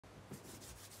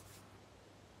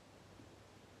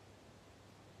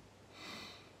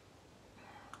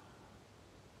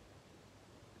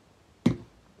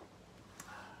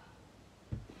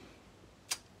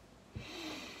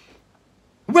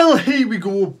Well, here we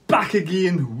go, back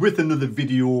again with another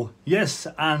video. Yes,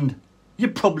 and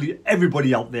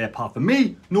everybody out there apart from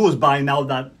me knows by now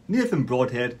that Nathan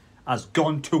Broadhead has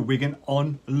gone to Wigan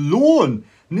on loan.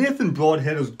 Nathan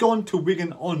Broadhead has gone to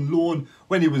Wigan on loan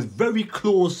when he was very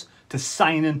close to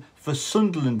signing for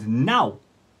Sunderland. Now,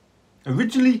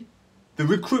 originally the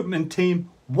recruitment team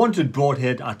wanted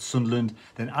Broadhead at Sunderland.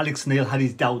 Then Alex Neil had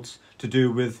his doubts to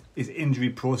do with his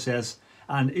injury process,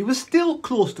 and he was still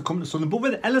close to coming to Sunderland. But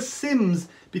when Ellis Sims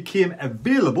became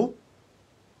available,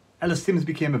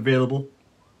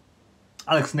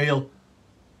 Alex Neil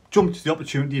jumped to the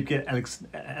opportunity to get Alex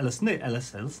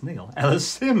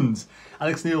Sims.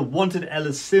 Alex Neil wanted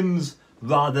Ellis Sims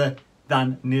rather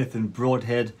than Nathan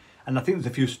Broadhead, and I think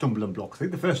there's a few stumbling blocks. I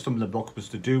think the first stumbling block was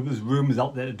to do with rumours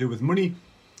out there to do with money.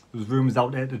 There was rumours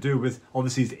out there to do with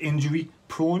obviously his injury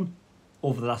prone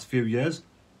over the last few years.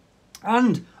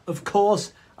 And of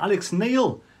course, Alex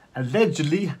Neil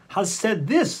allegedly has said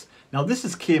this. Now, this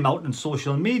has came out on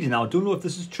social media. Now, I don't know if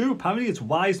this is true. Apparently, it's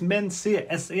Wise Men Say,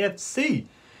 SAFC.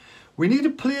 We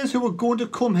needed players who are going to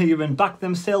come here and back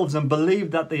themselves and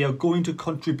believe that they are going to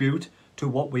contribute to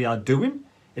what we are doing.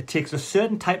 It takes a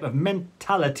certain type of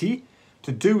mentality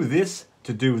to do this,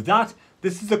 to do that.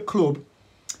 This is a club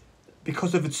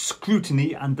because of its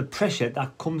scrutiny and the pressure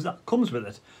that comes with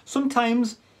it.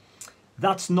 Sometimes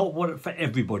that's not what for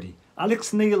everybody.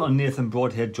 Alex Neil and Nathan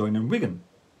Broadhead joining Wigan.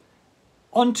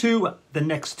 On to the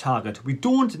next target. We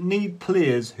don't need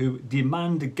players who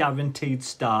demand guaranteed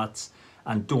starts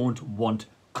and don't want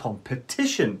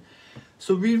competition.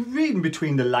 So we're reading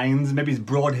between the lines. Maybe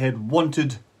Broadhead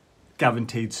wanted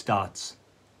guaranteed starts.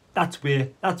 That's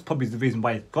probably the reason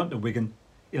why he's gone to Wigan.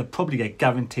 He'll probably get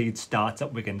guaranteed starts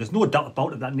at Wigan. There's no doubt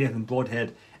about it that Nathan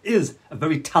Broadhead is a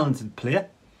very talented player.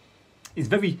 He's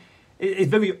very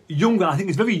young. I think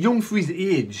he's very young for his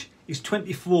age. He's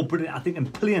 24, but I think in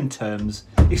playing terms,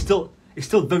 he's still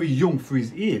very young for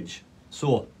his age.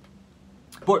 So,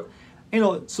 but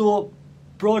so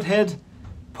Broadhead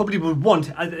probably would want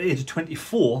at the age of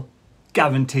 24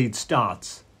 guaranteed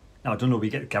starts. Now, I don't know if we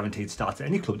get guaranteed starts at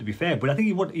any club, to be fair, but I think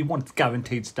he wants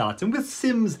guaranteed starts. And with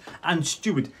Sims and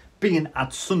Stewart being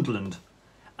at Sunderland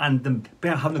and them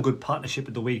having a good partnership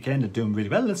at the weekend and doing really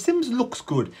well, and Sims looks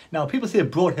good. Now, people say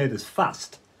Broadhead is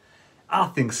fast. I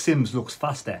think Sims looks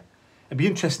faster. It'd be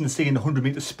interesting to see in the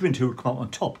 100-metre sprint who would come out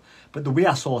on top. But the way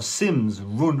I saw Sims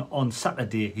run on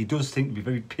Saturday, he does seem to be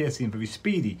very pacey and very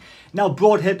speedy. Now,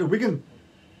 Broadhead to Wigan.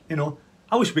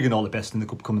 I wish Wigan all the best in the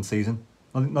upcoming season.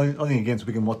 Nothing against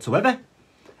Wigan whatsoever.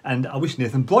 And I wish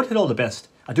Nathan Broadhead all the best.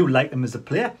 I do like him as a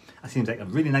player. He seems like a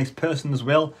really nice person as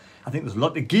well. I think there's a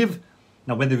lot to give.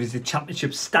 Now, whether he's a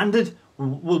championship standard,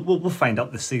 we'll find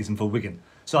out this season for Wigan.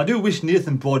 So I do wish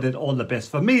Nathan Broadhead all the best.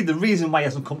 For me, the reason why he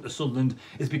hasn't come to Sunderland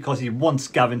is because he wants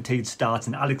guaranteed starts.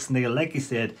 And Alex Neil, like he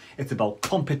said, it's about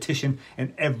competition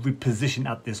in every position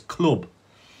at this club.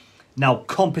 Now,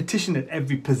 competition at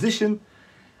every position,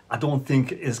 I don't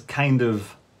think is kind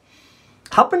of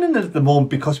happening at the moment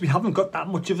because we haven't got that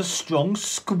much of a strong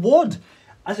squad,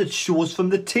 as it shows from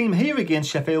the team here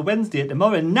against Sheffield Wednesday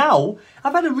tomorrow. Now,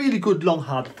 I've had a really good long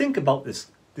hard think about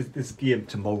this game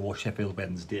tomorrow, Sheffield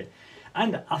Wednesday.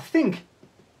 And I think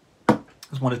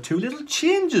there's one or two little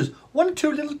changes, one or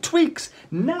two little tweaks.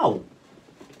 Now,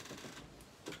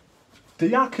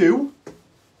 Diaku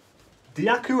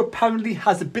apparently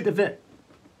has a bit of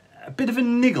a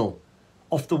niggle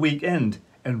off the weekend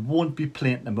and won't be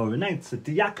playing tomorrow night. So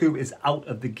Diaku is out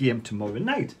of the game tomorrow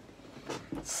night.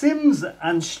 Sims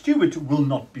and Stewart will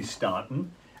not be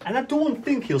starting, and I don't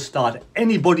think he'll start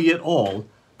anybody at all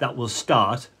that will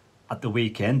start at the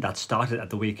weekend, that started at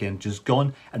the weekend just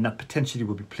gone, and that potentially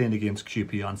will be playing against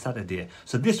QPR on Saturday.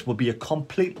 So this will be a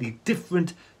completely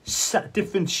different shape,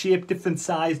 different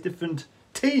size, different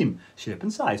team, shape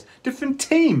and size, different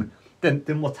team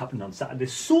than what's happened on Saturday.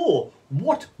 So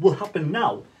what will happen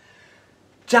now?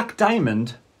 Jack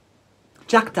Diamond.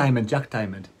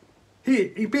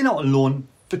 He'd been out on loan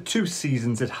for 2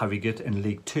 seasons at Harrogate in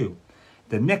League 2.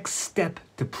 The next step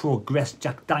to progress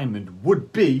Jack Diamond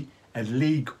would be a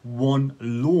League 1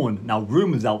 loan. Now,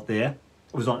 rumours out there,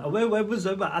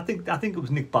 I think it was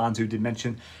Nick Barnes who did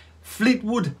mention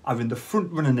Fleetwood are in the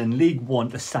front running in League 1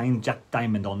 to sign Jack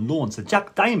Diamond on loan. So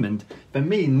Jack Diamond, for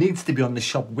me, needs to be on the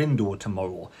shop window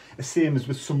tomorrow. The same as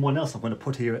with someone else I'm going to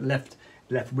put here at left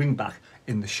wing back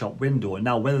in the shop window.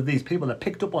 Now, whether these people are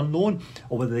picked up on loan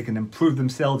or whether they can improve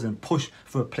themselves and push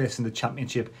for a place in the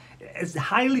Championship is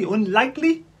highly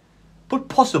unlikely, but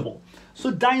possible.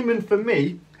 So Diamond, for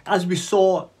me, as we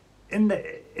saw in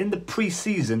the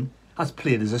pre-season, has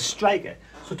played as a striker.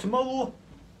 So tomorrow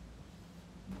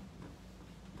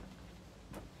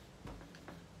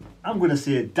I'm going to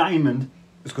say Diamond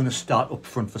is going to start up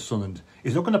front for Sunderland.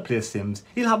 He's not going to play Sims.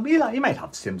 He might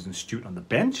have Sims and Stewart on the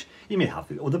bench. He may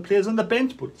have other players on the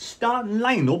bench, but starting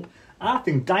lineup, I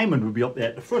think Diamond will be up there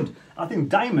at the front. I think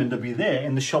Diamond will be there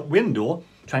in the shop window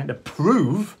trying to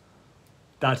prove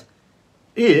that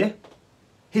A,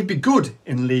 he'd be good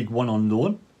in League One on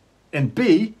loan, and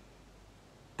B,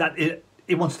 that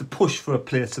he wants to push for a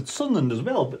place at Sunderland as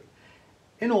well. But,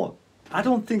 you know, I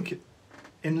don't think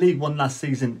in League One last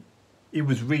season he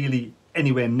was really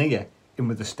anywhere near in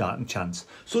with a starting chance.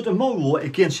 So tomorrow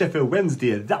against Sheffield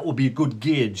Wednesday, that will be a good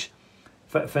gauge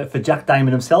for Jack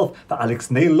Diamond himself, for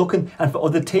Alex Neil looking, and for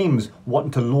other teams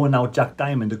wanting to loan out Jack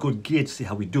Diamond, a good gauge to see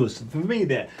how he does. So for me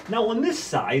there. Now on this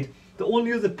side, the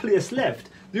only other place left,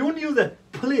 the only other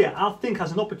player I think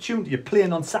has an opportunity of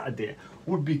playing on Saturday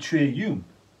would be Trey Hume.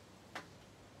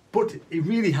 But he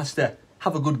really has to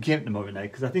have a good game tomorrow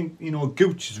night, because I think, you know,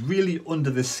 Gooch is really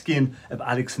under the skin of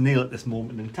Alex Neil at this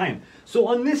moment in time. So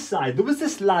on this side, there was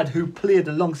this lad who played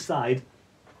alongside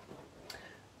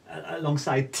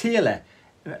Taylor.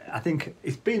 I think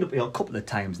he's been up here a couple of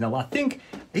times now. I think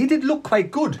he did look quite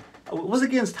good. It was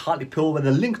against Hartlepool where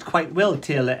they linked quite well,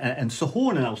 Taylor and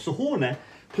Sohona. Now Sohona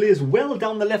plays well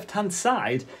down the left-hand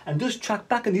side and does track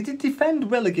back, and he did defend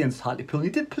well against Hartlepool. He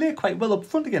did play quite well up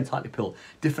front against Hartlepool.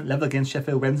 Different level against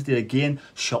Sheffield Wednesday again.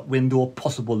 Shop window,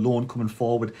 possible loan coming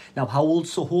forward. Now, how old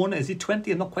Sohona? Is he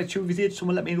 20? I'm not quite sure of his age.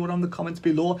 Someone let me know down in the comments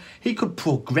below. He could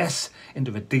progress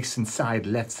into a decent side,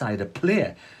 left-sided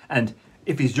player. And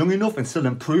if he's young enough and still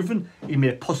improving, he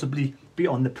may possibly be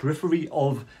on the periphery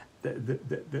of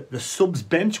the subs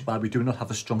bench, while we do not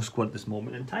have a strong squad at this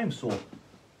moment in time. So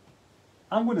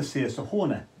I'm going to say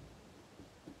Sohona.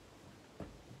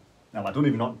 Now, I don't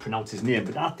even know how to pronounce his name,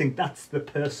 but I think that's the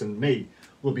person,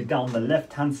 will be down the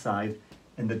left-hand side,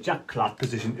 and the Jack Clark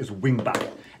position is wing-back.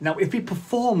 Now, if he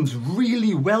performs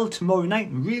really well tomorrow night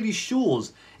and really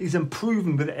shows he's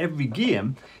improving with every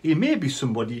game, he may be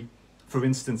somebody, for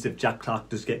instance, if Jack Clark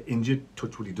does get injured,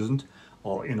 touch wood he doesn't,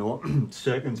 or, you know,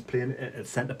 Serkin's playing at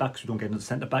centre-back, so we don't get another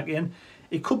centre-back in,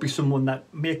 it could be someone that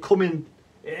may come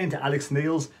into Alex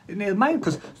Neil's mind,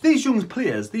 because these young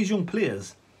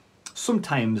players,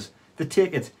 sometimes they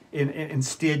take it in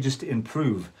stages to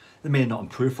improve. They may not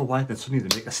improve for a while, then suddenly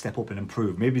they make a step up and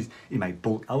improve. Maybe he might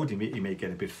bulk out, he may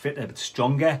get a bit fitter, a bit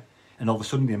stronger, and all of a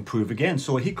sudden they improve again.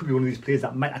 So he could be one of these players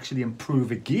that might actually improve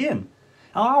again.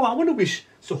 I want to wish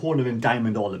Sohona and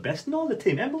Diamond all the best, and all the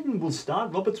team. Embleton will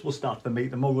start, Roberts will start for me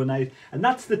tomorrow night, and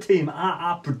that's the team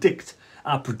I predict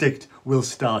will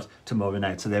start tomorrow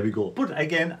night. So there we go. But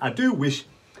again, I do wish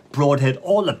Broadhead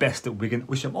all the best at Wigan.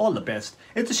 Wish him all the best.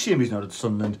 It's a shame he's not at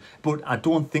Sunderland, but I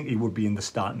don't think he would be in the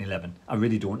starting 11. I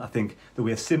really don't. I think the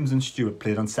way Sims and Stewart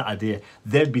played on Saturday,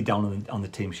 they'd be down on the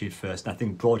team sheet first. And I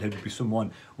think Broadhead would be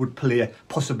someone would play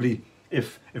possibly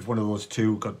if one of those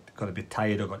two got a bit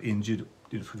tired or got injured.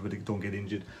 They don't get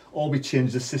injured, or we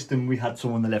change the system. We had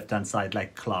someone on the left hand side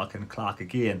like Clark, and Clark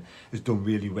again has done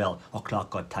really well, or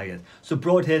Clark got tired. So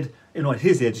Broadhead, you know, at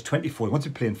his age, 24, he wants to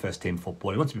be playing first team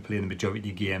football, he wants to be playing the majority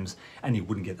of games, and he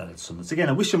wouldn't get that at Sunderland. So again,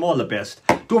 I wish him all the best.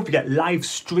 Don't forget, live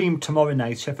stream tomorrow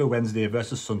night, Sheffield Wednesday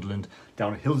versus Sunderland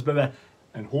down at Hillsborough,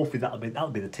 and hopefully that'll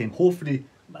be the team. Hopefully,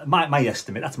 my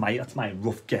estimate, that's my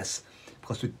rough guess,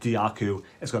 because with Diaku,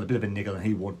 it's got a bit of a niggle, and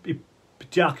he won't be.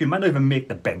 Diaku might not even make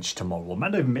the bench tomorrow.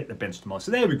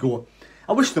 So there we go.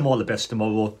 I wish them all the best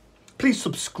tomorrow. Please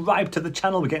subscribe to the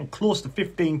channel. We're getting close to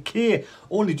 15k.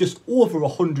 Only just over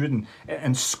 100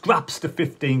 and scraps to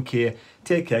 15k.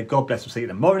 Take care. God bless. We'll see you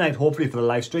tomorrow night, hopefully, for the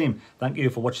live stream. Thank you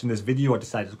for watching this video. I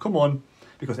decided to come on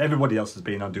because everybody else has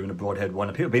been on doing a Broadhead one.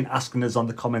 People have been asking us on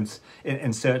the comments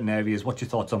in certain areas, what's your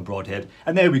thoughts on Broadhead?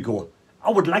 And there we go.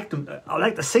 I'd like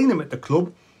to see them at the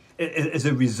club as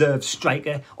a reserve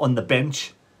striker on the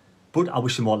bench, but I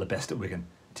wish them all the best at Wigan.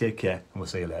 Take care, and we'll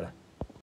see you later.